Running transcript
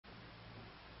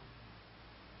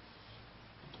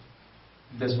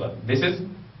this one. This is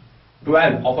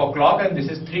 12 of a clock and this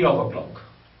is 3 of a clock.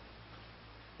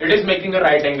 It is making a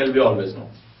right angle, we always know.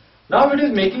 Now it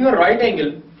is making a right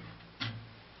angle.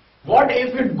 What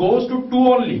if it goes to 2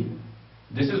 only?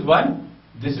 This is 1,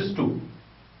 this is 2.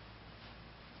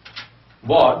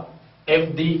 What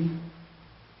if the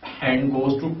hand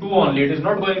goes to 2 only? It is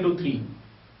not going to 3.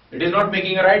 It is not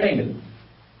making a right angle.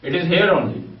 It is here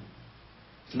only.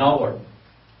 Now what?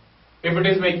 If it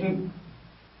is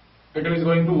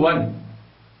going to 1,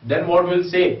 then what will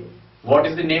say? What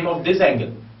is the name of this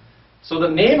angle? So the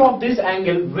name of this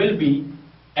angle will be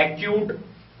acute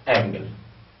angle.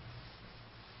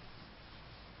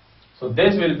 So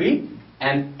this will be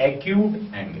an acute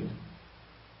angle.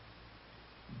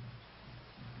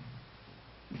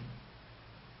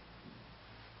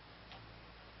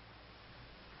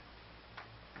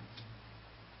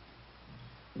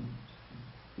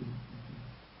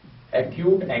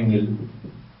 Acute angle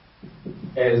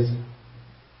is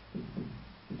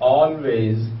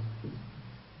always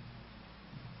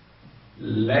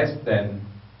less than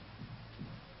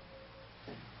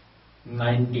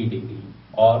 90 degree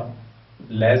or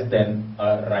less than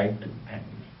a right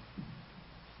angle.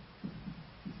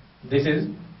 This is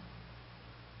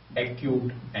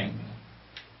acute angle.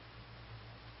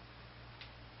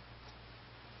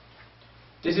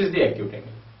 This is the acute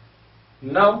angle.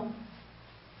 Now,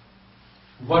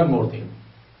 one more thing.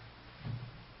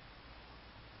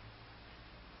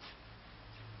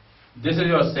 This is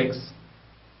your 6.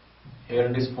 Here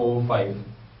it is 4, 5.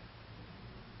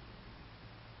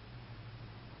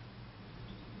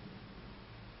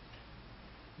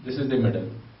 This is the middle.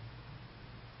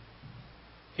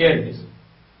 Here it is.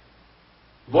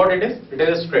 What it is? It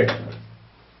is a straight angle.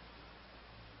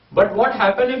 But what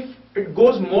happens if it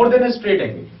goes more than a straight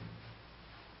angle?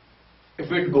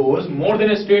 If it goes more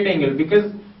than a straight angle,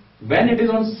 because when it is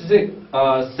on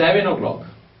 7 o'clock,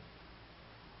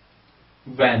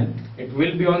 when it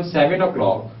will be on 7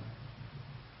 o'clock,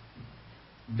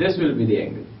 this will be the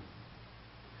angle.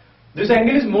 This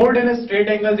angle is more than a straight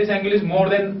angle, this angle is more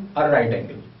than a right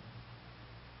angle.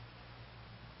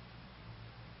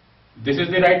 This is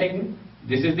the right angle,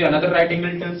 this is the another right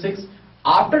angle till 6.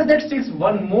 After that 6,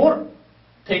 one more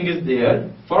thing is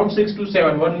there, from 6 to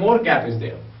 7, one more gap is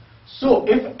there. So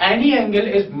if any angle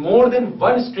is more than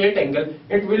one straight angle,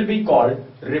 it will be called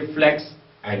reflex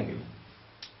angle.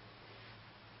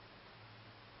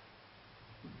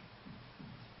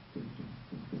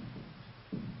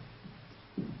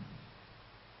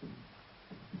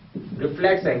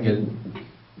 Reflex angle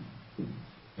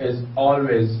is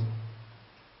always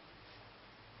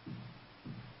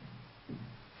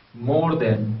more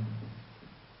than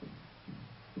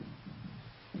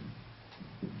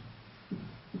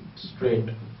straight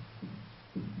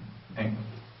angle.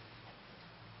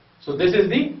 So this is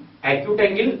the acute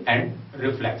angle and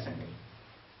reflex angle.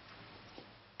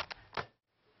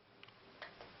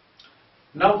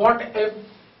 Now what if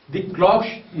the clock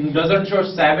doesn't show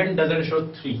 7, doesn't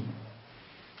show 3?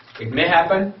 It may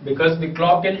happen because the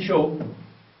clock can show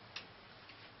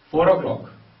 4 o'clock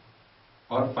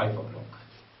or 5 o'clock.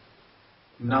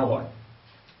 Now what?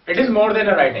 It is more than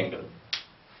a right angle.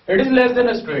 It is less than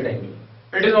a straight angle.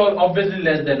 It is obviously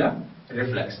less than a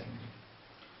reflex angle.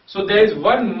 So there is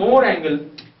one more angle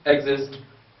exists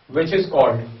which is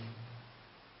called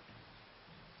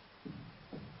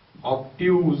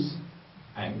obtuse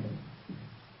angle.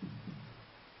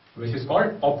 Which is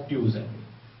called obtuse angle.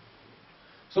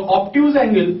 So obtuse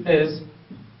angle is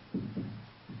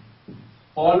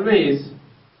always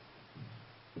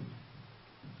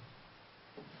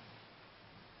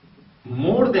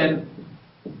more than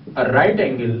a right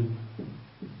angle,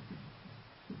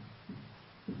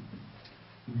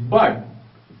 but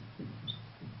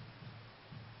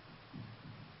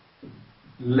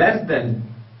less than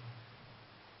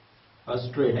a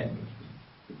straight angle.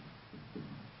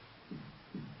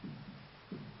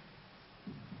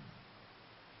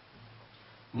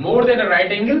 More than a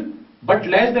right angle but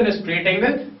less than a straight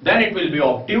angle, then it will be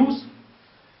obtuse.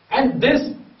 And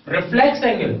this reflex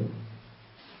angle,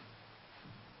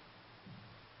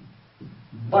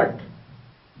 but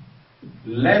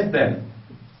less than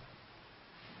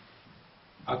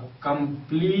a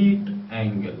complete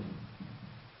angle.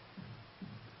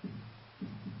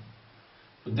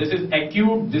 So this is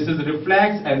acute, this is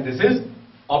reflex, and this is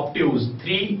obtuse,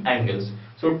 3 angles.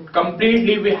 So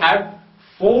completely we have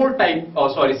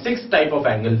 6 type of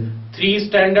angle. 3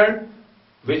 standard,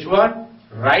 which were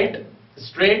right,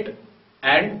 straight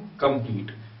and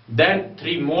complete. Then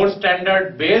 3 more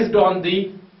standard based on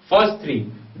the first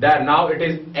 3. That now it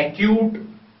is acute,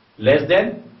 less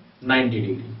than 90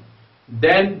 degree.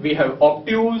 Then we have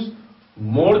obtuse,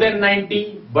 more than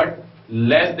 90 but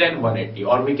less than 180,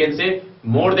 or we can say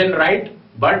more than right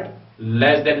but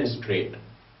less than straight.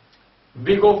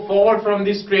 We go forward from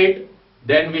the straight,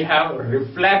 then we have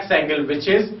reflex angle, which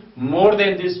is more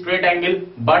than the straight angle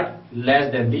but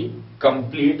less than the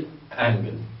complete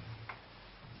angle.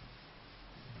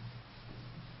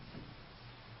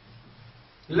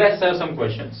 Let's have some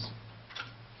questions.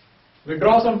 We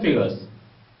draw some figures.